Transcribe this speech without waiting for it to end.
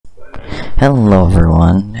Hello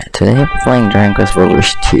everyone, today I'm playing Dragon Quest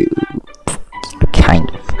Builders 2, kind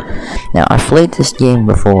of. Now, I've played this game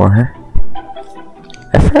before,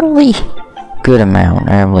 a fairly good amount.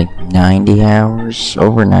 I have like 90 hours,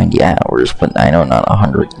 over 90 hours, but I know not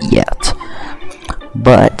 100 yet.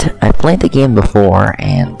 But, I played the game before,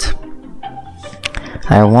 and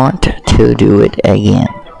I want to do it again.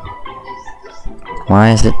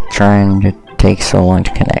 Why is it trying to take so long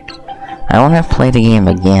to connect? I want to play the game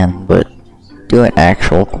again, but do it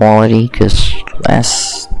actual quality, because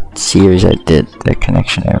last series I did, the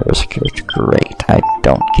connection error was great. I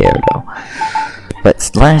don't care though.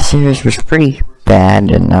 But last series was pretty bad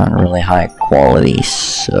and not really high quality,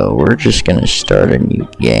 so we're just gonna start a new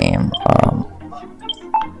game.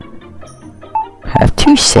 Have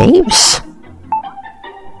 2 saves?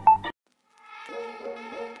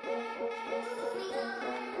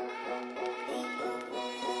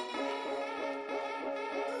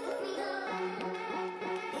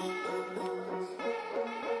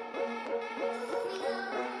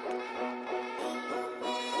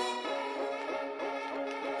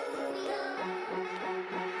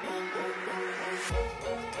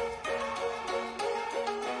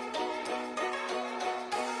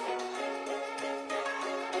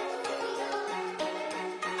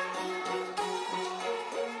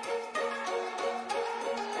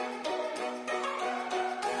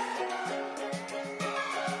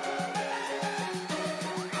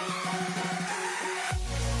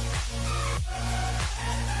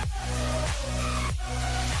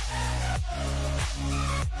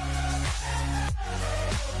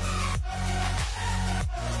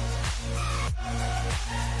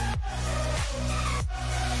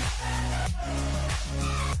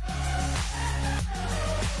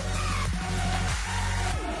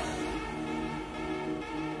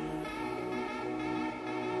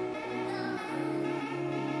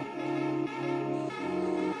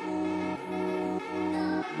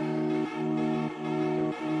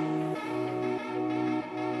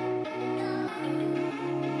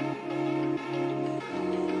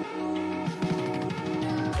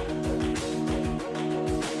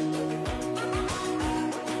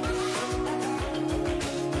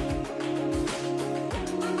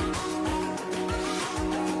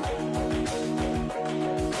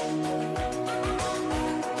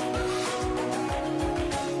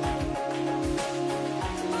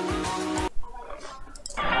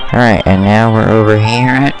 Alright, and now we're over here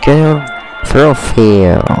at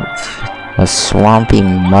furowfeild, a swampy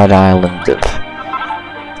mud island of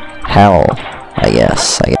hell, I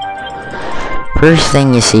guess. First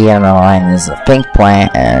thing you see on the line is a pink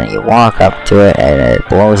plant, and you walk up to it, and it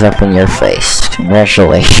blows up in your face.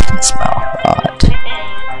 Congratulations, Malrod.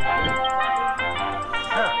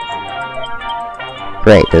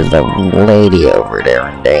 Great, there's a lady over there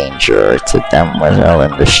in danger. It's a damsel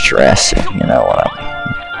in distress, if you know what I mean.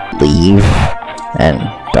 Leave and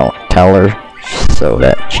don't tell her so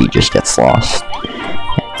that she just gets lost.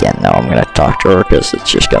 Again, now I'm gonna talk to her because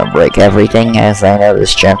it's just gonna break everything, as I know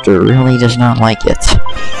this chapter really does not like it.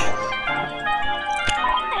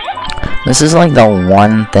 This is like the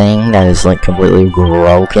one thing that is like completely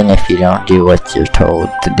broken if you don't do what you're told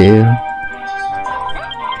to do.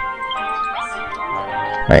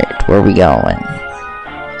 Right, where are we going?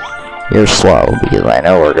 You're slow, because I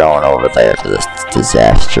know we're going over there to this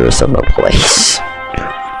disastrous of a place.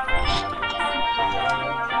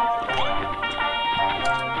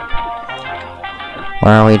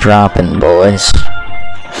 Where are we dropping, boys?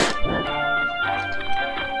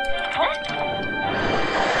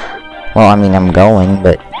 Well, I mean, I'm going,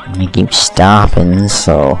 but you keep stopping,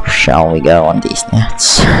 so shall we go on these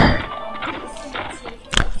nets?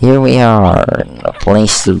 Here we are, in a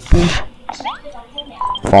place of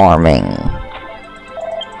farming.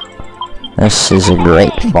 This is a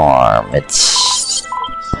great farm. This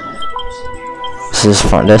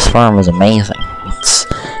farm is amazing.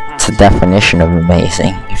 It's a definition of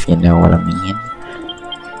amazing, if you know what I mean.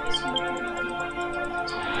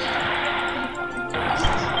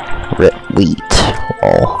 Rip wheat.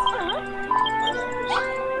 Oh.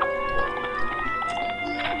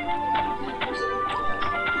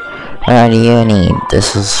 What do you need?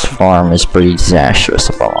 This farm is pretty disastrous,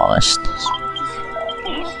 if I'm honest.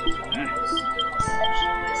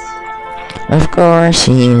 Of course,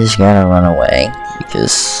 he is gonna run away,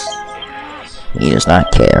 because he does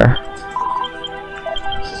not care.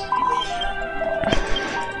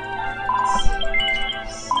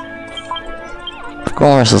 Of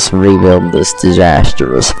course, let's rebuild this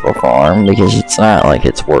disastrous farm, because it's not like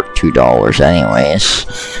it's worth $2 anyways.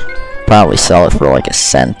 Probably sell it for like a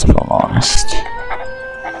cent, if I'm honest.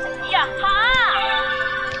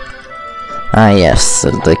 Ah yes,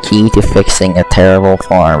 the key to fixing a terrible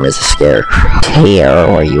farm is a scarecrow. Tear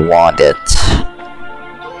where you want it.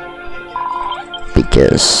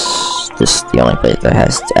 Because this is the only place that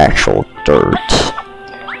has actual dirt.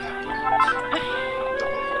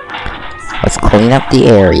 Let's clean up the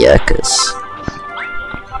area, cause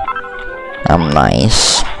I'm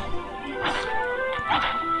nice.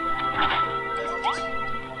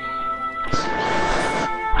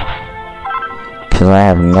 Cause I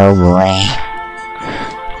have no brain.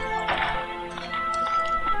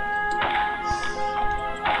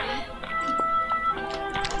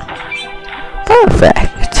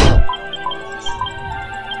 Perfect.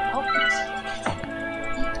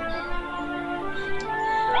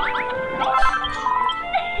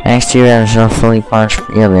 Next you have a fully punched.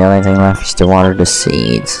 Yeah, the only thing left is to water the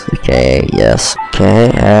seeds. Okay, yes.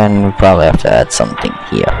 Okay, and we probably have to add something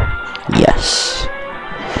here. Yes.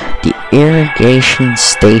 The irrigation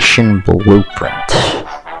station blueprint.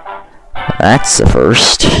 That's the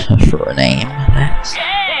first for a name.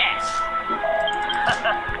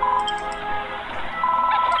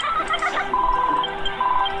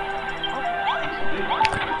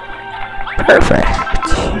 Perfect.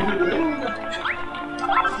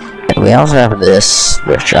 We also have this,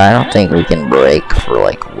 which I don't think we can break for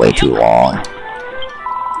like way too long.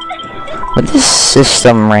 But this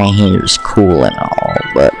system right here is cool and all,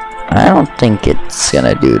 but I don't think it's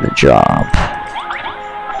gonna do the job.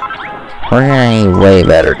 We're gonna need way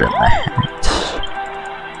better than that.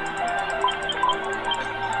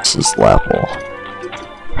 This is level.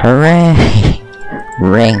 Hooray!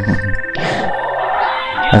 Ring.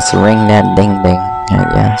 Let's ring that ding ding, I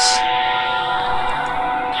guess.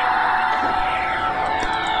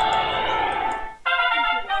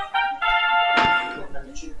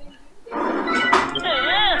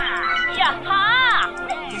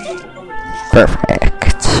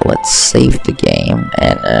 Perfect. Let's save the game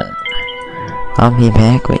and then I'll be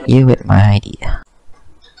back with you with my idea.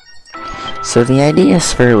 So the idea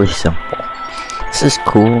is fairly simple. This is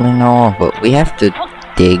cool and all, but we have to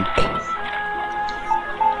dig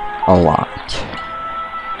a lot.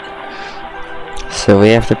 So we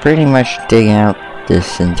have to pretty much dig out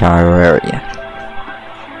this entire area.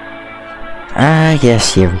 I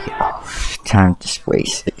guess here we go. Time to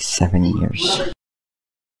waste like 7 years.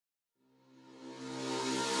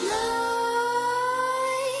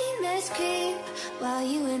 While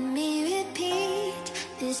you and me repeat,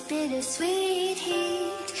 this bittersweet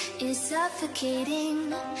heat is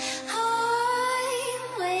suffocating.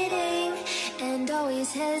 I'm waiting and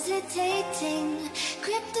always hesitating.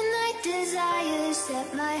 Kryptonite desires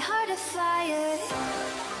set my heart afire.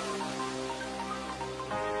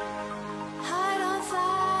 Heart on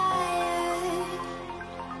fire.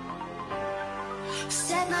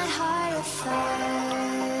 Set my heart afire.